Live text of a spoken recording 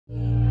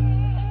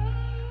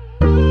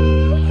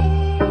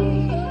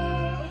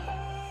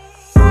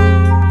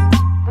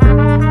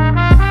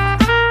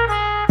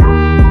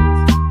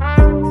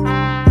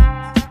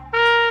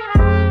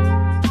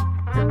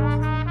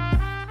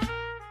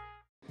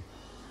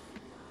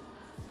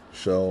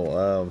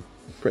So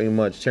pretty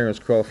much Terence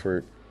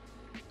Crawford,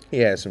 he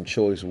had some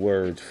choice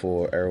words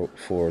for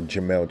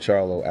Jermell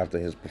Charlo after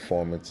his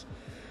performance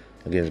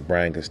against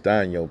Brian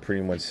Castano,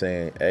 pretty much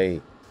saying,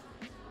 "Hey,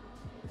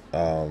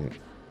 I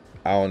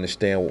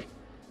understand,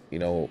 you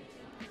know."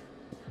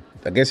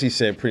 I guess he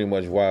said pretty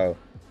much, "Wow,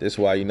 this is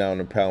why you're not on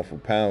the pound for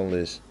pound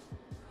list."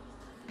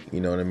 You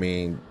know what I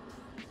mean?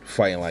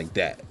 Fighting like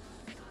that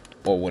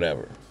or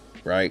whatever,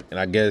 right? And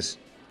I guess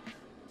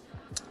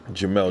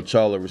Jermell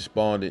Charlo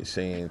responded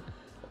saying,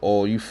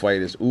 "All you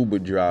fighters Uber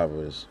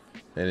drivers."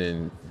 And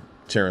then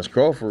Terence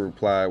Crawford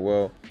replied,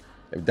 "Well,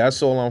 if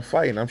that's all I'm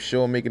fighting, I'm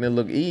sure making it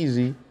look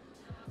easy."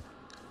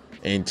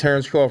 And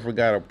Terence Crawford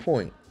got a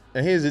point.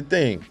 And here's the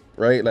thing,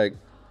 right? Like,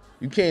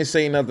 you can't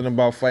say nothing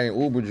about fighting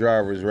Uber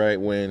drivers, right?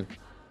 When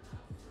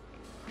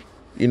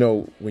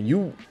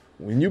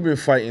you've been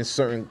fighting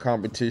certain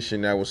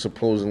competition that was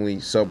supposedly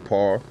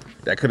subpar,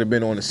 that could have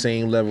been on the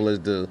same level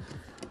as the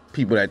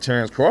people that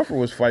Terence Crawford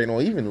was fighting,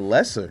 or even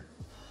lesser,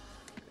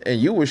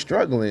 and you were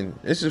struggling.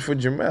 This is for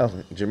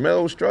Jermell.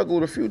 Jermell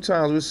struggled a few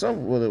times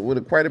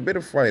with quite a bit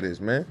of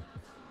fighters, man.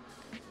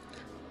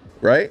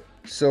 Right?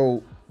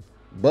 So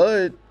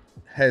Bud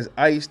has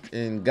iced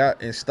and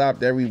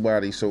stopped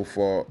everybody so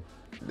far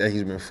that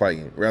he's been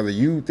fighting. Rather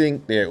you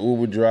think they're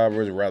Uber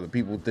drivers, or rather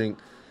people think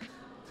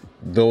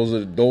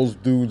those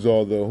dudes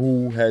are the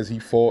who has he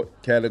fought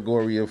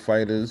category of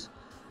fighters,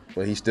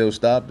 but he still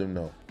stopped them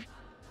though.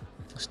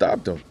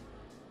 Stopped them.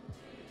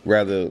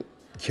 Rather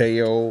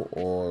KO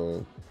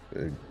or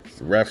the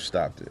ref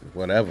stopped it,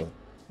 whatever.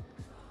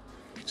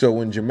 So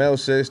when Jermell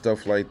says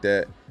stuff like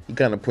that, he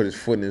kind of put his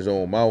foot in his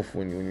own mouth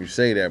when you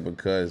say that,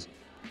 because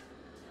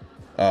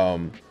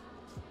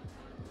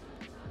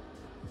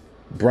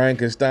Brian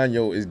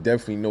Castano is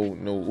definitely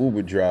no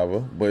Uber driver,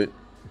 but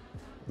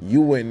you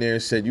went there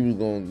and said you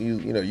was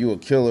you a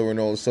killer and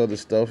all this other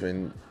stuff,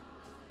 and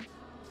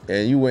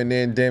you went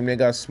there and damn near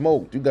got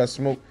smoked. You got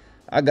smoked.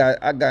 I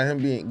got him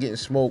getting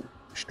smoked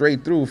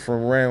straight through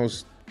from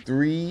rounds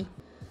 3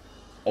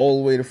 all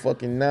the way to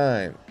fucking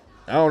 9.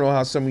 I don't know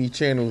how some of these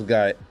channels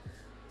got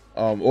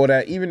or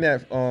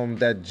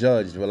that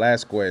judge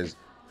Velasquez,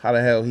 how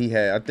the hell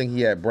I think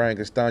he had Brian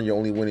Castano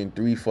only winning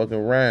 3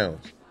 fucking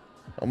rounds.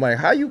 I'm like,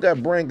 how you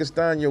got Brian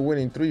Castano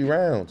winning 3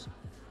 rounds?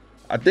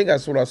 I think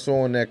that's what I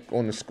saw on the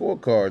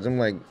scorecards. I'm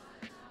like,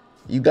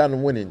 you got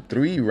him winning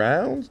 3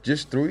 rounds?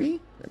 Just 3?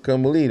 I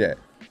couldn't believe that.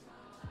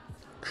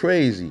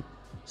 Crazy.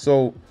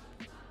 So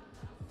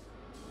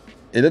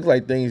it looked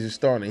like things are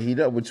starting to heat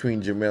up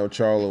between Jermell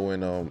Charlo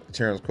and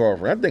Terence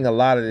Crawford. I think a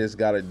lot of this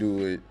got to do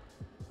with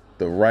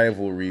the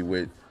rivalry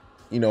with,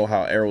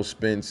 how Errol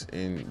Spence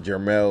and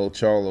Jermell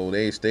Charlo,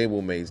 they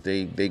stablemates,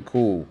 they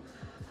cool.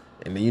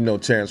 And then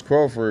Terence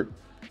Crawford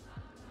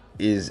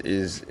is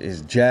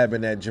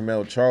jabbing at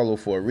Jermell Charlo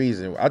for a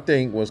reason. I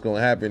think what's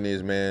gonna happen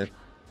is, man,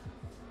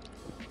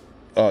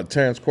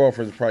 Terence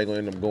Crawford is probably gonna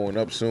end up going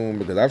up soon,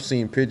 because I've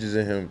seen pictures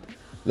of him.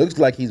 Looks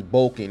like he's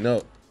bulking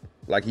up,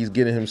 like he's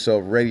getting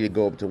himself ready to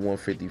go up to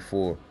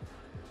 154,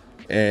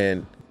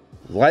 and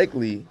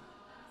likely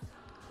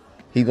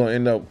he's gonna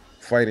end up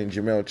fighting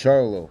Jermell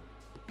Charlo.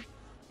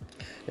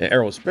 And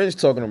Errol Spence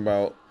talking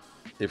about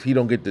if he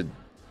don't get the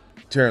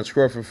Terence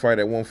Crawford fight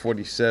at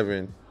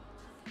 147,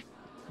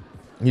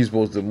 he's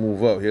supposed to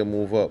move up. He'll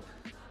move up.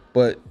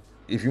 But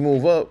if you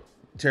move up,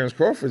 Terence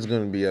Crawford's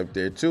going to be up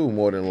there too,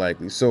 more than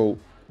likely. So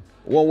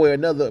one way or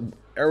another,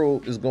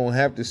 Errol is going to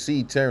have to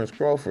see Terence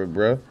Crawford,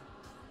 bruh.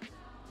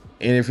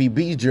 And if he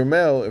beats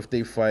Jermell, if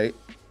they fight,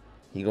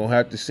 he going to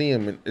have to see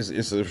him. And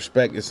it's a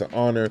respect. It's an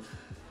honor.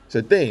 It's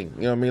a thing.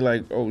 You know what I mean?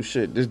 Like, oh,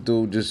 shit, this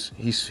dude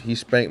he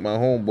spanked my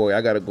homeboy.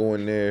 I got to go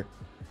in there.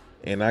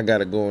 And I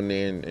gotta go in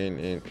there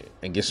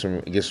and get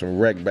some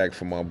wreck back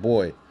for my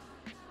boy.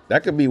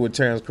 That could be what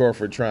Terence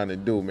Crawford trying to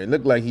do, man.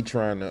 Look like he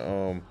trying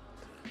to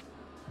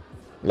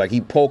like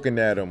he poking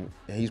at him.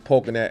 He's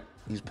poking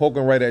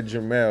right at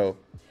Jermell,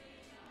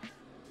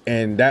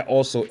 and that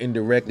also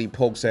indirectly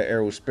pokes at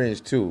Errol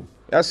Spence too.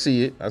 I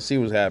see it. I see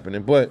what's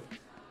happening, but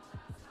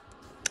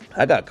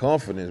I got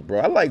confidence, bro.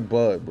 I like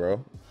Bud,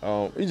 bro.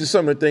 It's just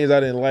some of the things I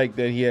didn't like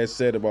that he had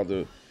said about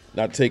the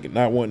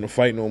not wanting to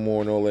fight no more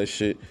and all that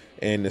shit,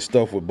 and the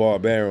stuff with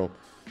Bob Arum.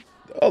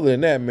 Other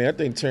than that, man, I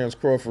think Terence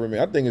Crawford, man,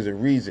 I think is a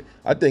reason.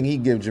 I think he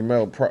give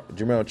Jermell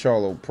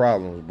Charlo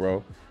problems,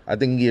 bro. I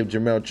think he gave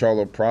Jermell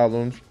Charlo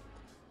problems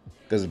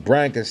because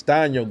Brian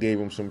Castano gave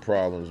him some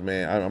problems,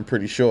 man. I'm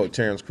pretty sure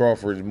Terence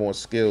Crawford is more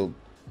skilled.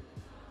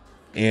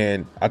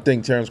 And I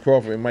think Terence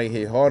Crawford might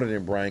hit harder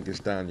than Brian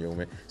Castano,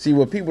 man. See,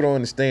 what people don't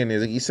understand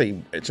is, like, you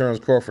say Terence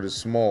Crawford is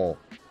small.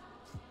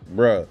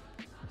 Bruh,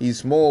 he's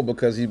small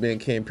because he's been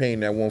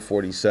campaigning at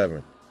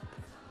 147.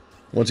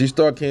 Once you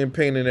start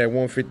campaigning at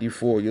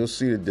 154, you'll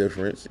see the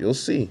difference. You'll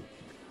see.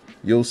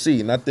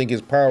 And I think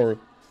his power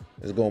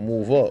is going to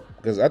move up,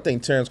 because I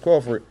think Terence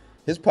Crawford,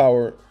 his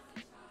power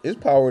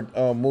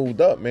moved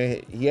up,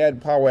 man. He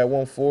had power at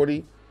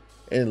 140,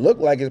 and it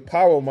looked like his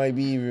power might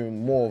be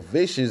even more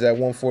vicious at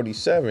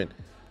 147.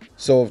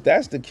 So if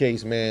that's the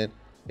case, man,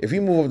 if he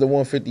move up to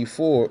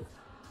 154,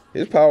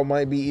 his power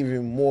might be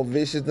even more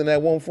vicious than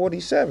that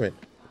 147.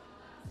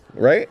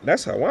 Right?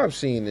 That's how I'm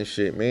seeing this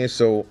shit, man.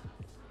 So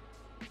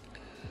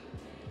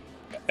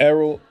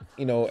Errol,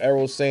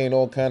 Errol's saying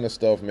all kind of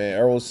stuff, man.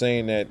 Errol's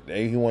saying that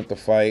he want to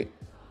fight.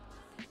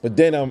 But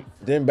then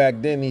back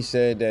then he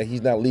said that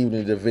he's not leaving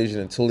the division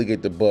until he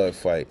get the Bud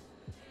fight.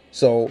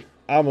 So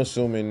I'm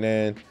assuming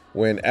then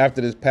when after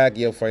this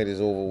Pacquiao fight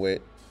is over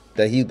with,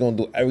 that he's gonna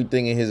do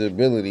everything in his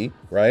ability,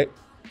 right,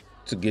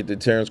 to get the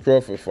Terence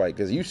Crawford fight.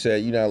 Because you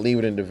said you're not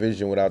leaving the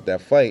division without that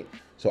fight.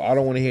 So I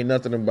don't want to hear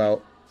nothing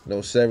about no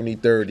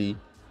 70-30,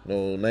 no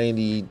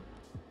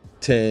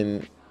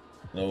 90-10,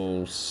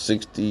 no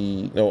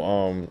 60,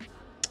 no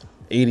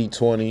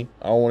 80-20.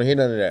 I don't want to hear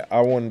none of that.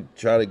 I want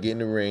to try to get in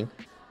the ring,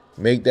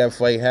 make that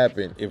fight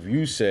happen. If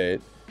you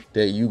said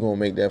that you gonna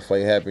make that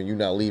fight happen, you're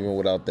not leaving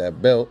without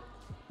that belt,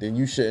 then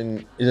you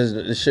shouldn't.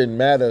 It shouldn't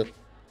matter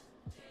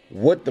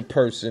what the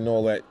person,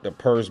 all that, the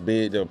purse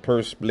bid, the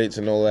purse splits,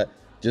 and all that.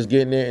 Just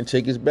get in there and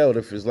take his belt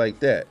if it's like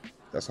that.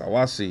 That's how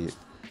I see it.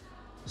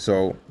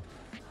 So,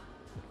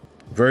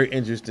 very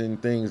interesting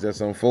things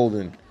that's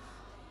unfolding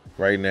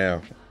right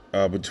now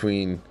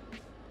between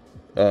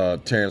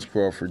Terence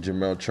Crawford,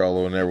 Jermell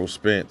Charlo, and Errol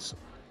Spence.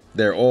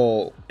 They're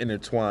all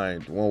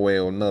intertwined one way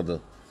or another.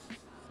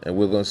 And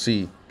we're going to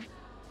see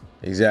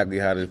exactly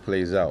how this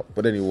plays out.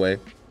 But anyway,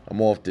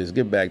 I'm off this.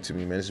 Get back to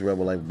me, man. This is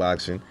Rebel Life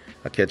Boxing.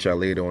 I'll catch y'all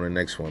later on the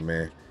next one,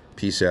 man.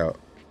 Peace out.